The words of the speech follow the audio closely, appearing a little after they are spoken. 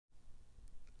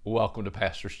Welcome to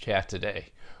Pastor's Chat today.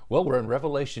 Well, we're in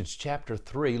Revelations chapter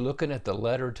 3, looking at the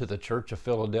letter to the Church of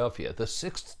Philadelphia, the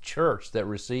sixth church that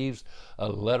receives a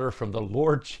letter from the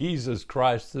Lord Jesus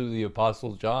Christ through the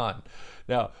Apostle John.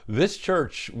 Now, this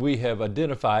church we have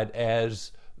identified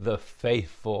as the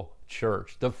faithful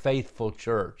church, the faithful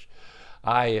church.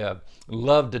 I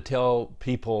love to tell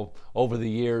people over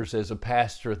the years as a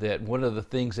pastor that one of the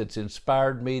things that's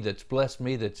inspired me, that's blessed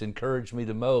me, that's encouraged me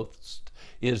the most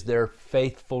is their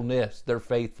faithfulness,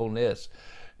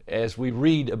 As we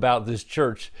read about this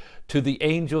church, to the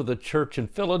angel of the church in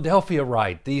Philadelphia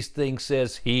write, these things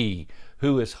says he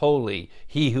who is holy,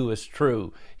 he who is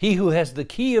true, he who has the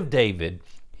key of David,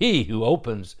 he who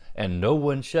opens and no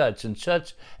one shuts, and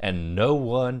shuts and no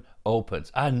one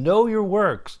opens. I know your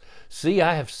works. See,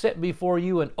 I have set before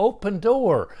you an open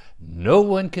door. No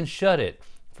one can shut it.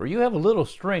 For you have a little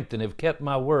strength and have kept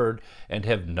my word and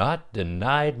have not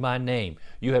denied my name.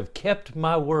 You have kept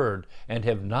my word and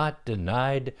have not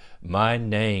denied my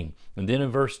name. And then in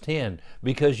verse 10,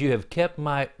 because you have kept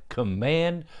my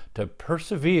command to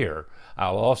persevere,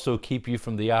 I'll also keep you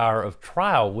from the hour of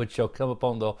trial which shall come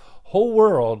upon the whole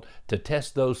world to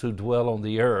test those who dwell on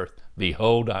the earth.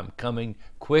 Behold, I'm coming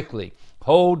quickly.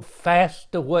 Hold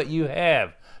fast to what you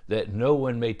have, that no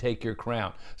one may take your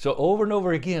crown. So over and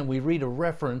over again, we read a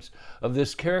reference of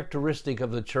this characteristic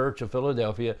of the church of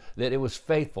Philadelphia, that it was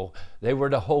faithful. They were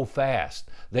to hold fast.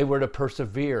 They were to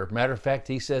persevere. Matter of fact,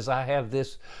 he says, I have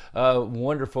this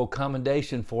wonderful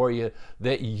commendation for you,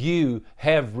 that you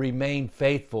have remained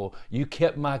faithful. You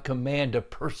kept my command to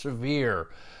persevere.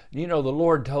 You know, the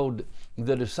Lord told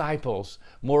the disciples,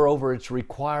 moreover, it's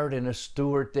required in a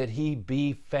steward that he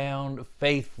be found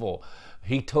faithful.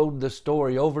 He told the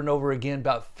story over and over again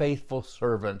about faithful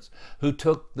servants who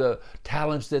took the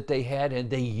talents that they had and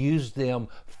they used them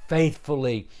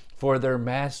faithfully for their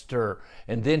master.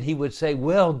 And then he would say,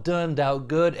 well done, thou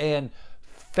good and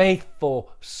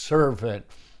faithful servant.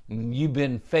 You've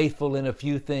been faithful in a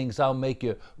few things, I'll make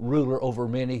you ruler over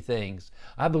many things.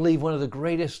 I believe one of the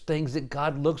greatest things that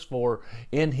God looks for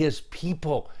in his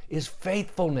people is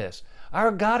faithfulness.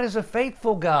 Our God is a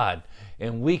faithful God,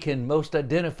 and we can most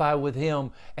identify with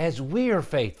him as we are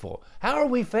faithful. How are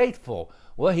we faithful?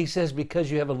 Well, he says, because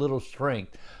you have a little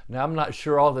strength. Now, I'm not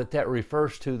sure all that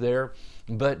refers to there,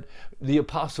 but the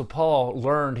Apostle Paul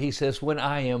learned, he says, when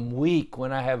I am weak,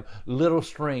 when I have little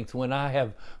strength, when I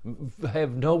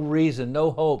have no reason, no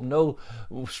hope, no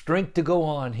strength to go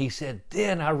on, he said,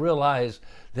 then I realize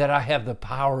that I have the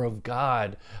power of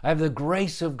God. I have the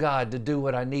grace of God to do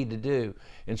what I need to do.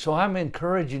 And so I'm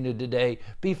encouraging you today,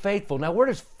 be faithful. Now, where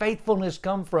does faithfulness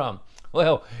come from?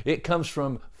 Well, it comes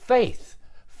from faith.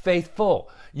 Faithful.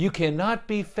 You cannot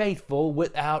be faithful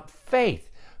without faith.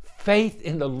 Faith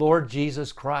in the Lord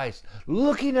Jesus Christ.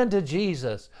 Looking unto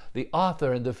Jesus, the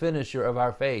author and the finisher of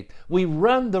our faith. We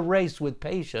run the race with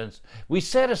patience. We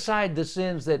set aside the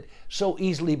sins that so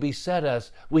easily beset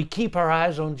us. We keep our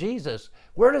eyes on Jesus.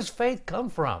 Where does faith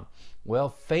come from? Well,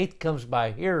 faith comes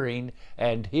by hearing,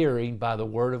 and hearing by the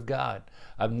Word of God.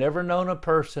 I've never known a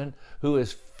person who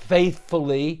is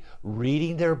faithfully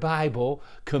reading their Bible,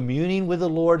 communing with the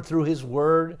Lord through His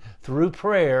Word, through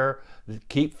prayer,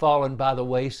 keep falling by the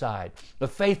wayside. A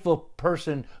faithful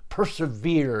person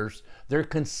perseveres. They're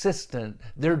consistent.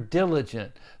 They're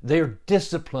diligent. They're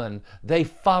disciplined. They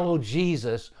follow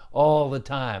Jesus all the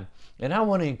time. And I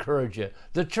want to encourage you.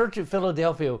 The church at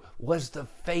Philadelphia was the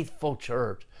faithful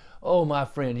church. Oh, my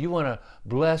friend, you want to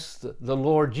bless the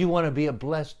Lord. You want to be a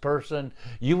blessed person.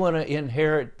 You want to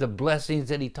inherit the blessings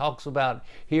that he talks about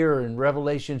here in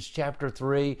Revelations chapter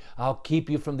 3. I'll keep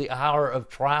you from the hour of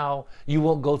trial. You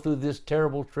won't go through this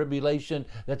terrible tribulation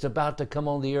that's about to come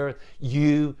on the earth.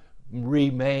 You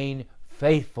remain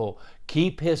faithful.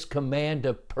 Keep his command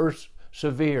to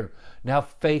persevere. Now,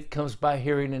 faith comes by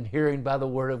hearing, and hearing by the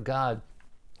word of God.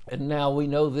 And now we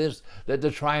know this, that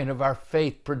the trying of our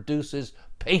faith produces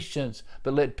patience,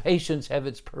 but let patience have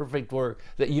its perfect work,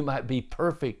 that you might be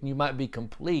perfect, you might be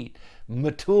complete,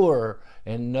 mature,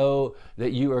 and know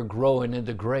that you are growing in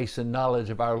the grace and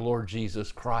knowledge of our Lord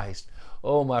Jesus Christ.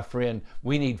 Oh, my friend,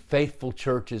 we need faithful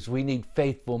churches. We need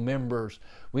faithful members.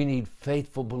 We need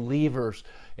faithful believers.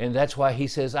 And that's why he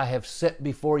says, I have set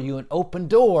before you an open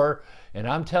door. And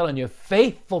I'm telling you,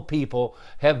 faithful people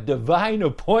have divine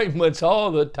appointments all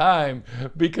the time,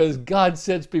 because God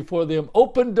sets before them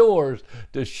open doors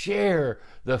to share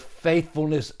the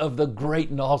faithfulness of the great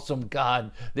and awesome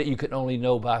God that you can only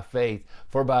know by faith.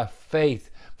 For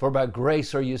by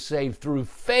grace are you saved through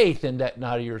faith, and that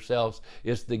not of yourselves,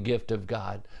 is the gift of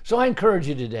God. So I encourage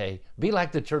you today, be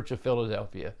like the Church of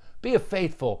Philadelphia. Be a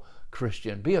faithful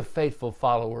Christian. Be a faithful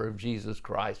follower of Jesus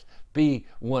Christ. Be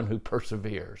one who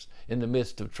perseveres in the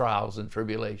midst of trials and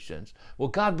tribulations. Well,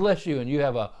 God bless you, and you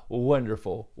have a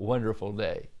wonderful, wonderful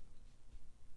day.